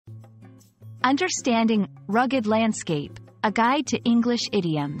Understanding Rugged Landscape, a guide to English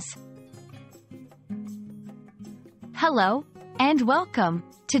idioms. Hello, and welcome.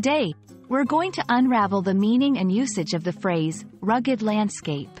 Today, we're going to unravel the meaning and usage of the phrase, rugged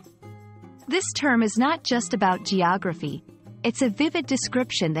landscape. This term is not just about geography. It's a vivid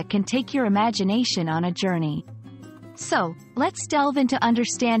description that can take your imagination on a journey. So, let's delve into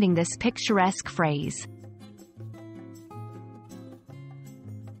understanding this picturesque phrase.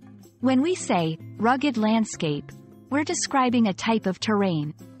 When we say, rugged landscape, we're describing a type of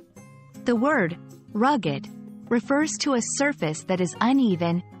terrain. The word, rugged, refers to a surface that is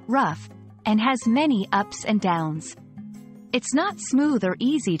uneven, rough, and has many ups and downs. It's not smooth or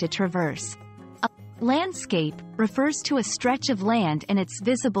easy to traverse. A landscape refers to a stretch of land and its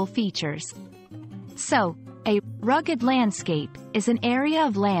visible features. So, a rugged landscape is an area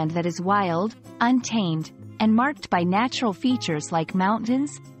of land that is wild, untamed, and marked by natural features like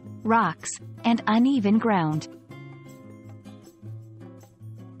mountains, rocks, and uneven ground.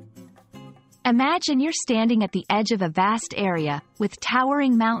 Imagine you're standing at the edge of a vast area, with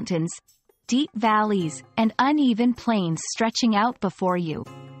towering mountains, deep valleys, and uneven plains stretching out before you.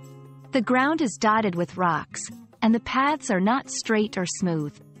 The ground is dotted with rocks, and the paths are not straight or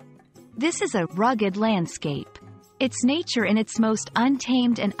smooth. This is a rugged landscape. It's nature in its most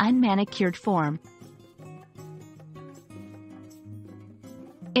untamed and unmanicured form.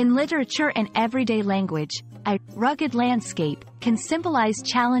 In literature and everyday language, a rugged landscape can symbolize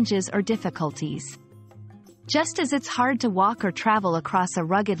challenges or difficulties. Just as it's hard to walk or travel across a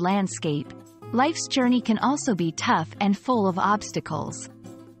rugged landscape, life's journey can also be tough and full of obstacles.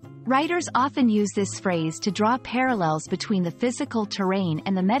 Writers often use this phrase to draw parallels between the physical terrain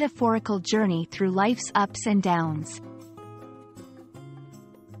and the metaphorical journey through life's ups and downs.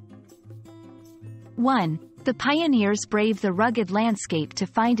 1. The pioneers braved the rugged landscape to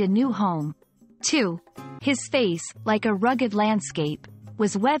find a new home. 2. His face, like a rugged landscape,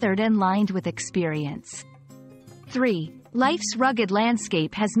 was weathered and lined with experience. 3. Life's rugged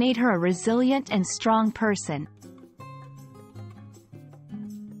landscape has made her a resilient and strong person.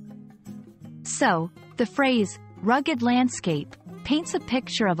 So, the phrase, rugged landscape, paints a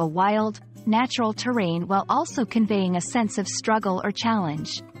picture of a wild, natural terrain while also conveying a sense of struggle or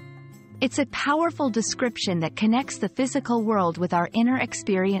challenge. It's a powerful description that connects the physical world with our inner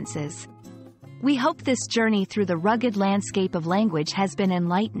experiences. We hope this journey through the rugged landscape of language has been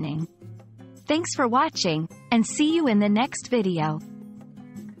enlightening. Thanks for watching, and see you in the next video.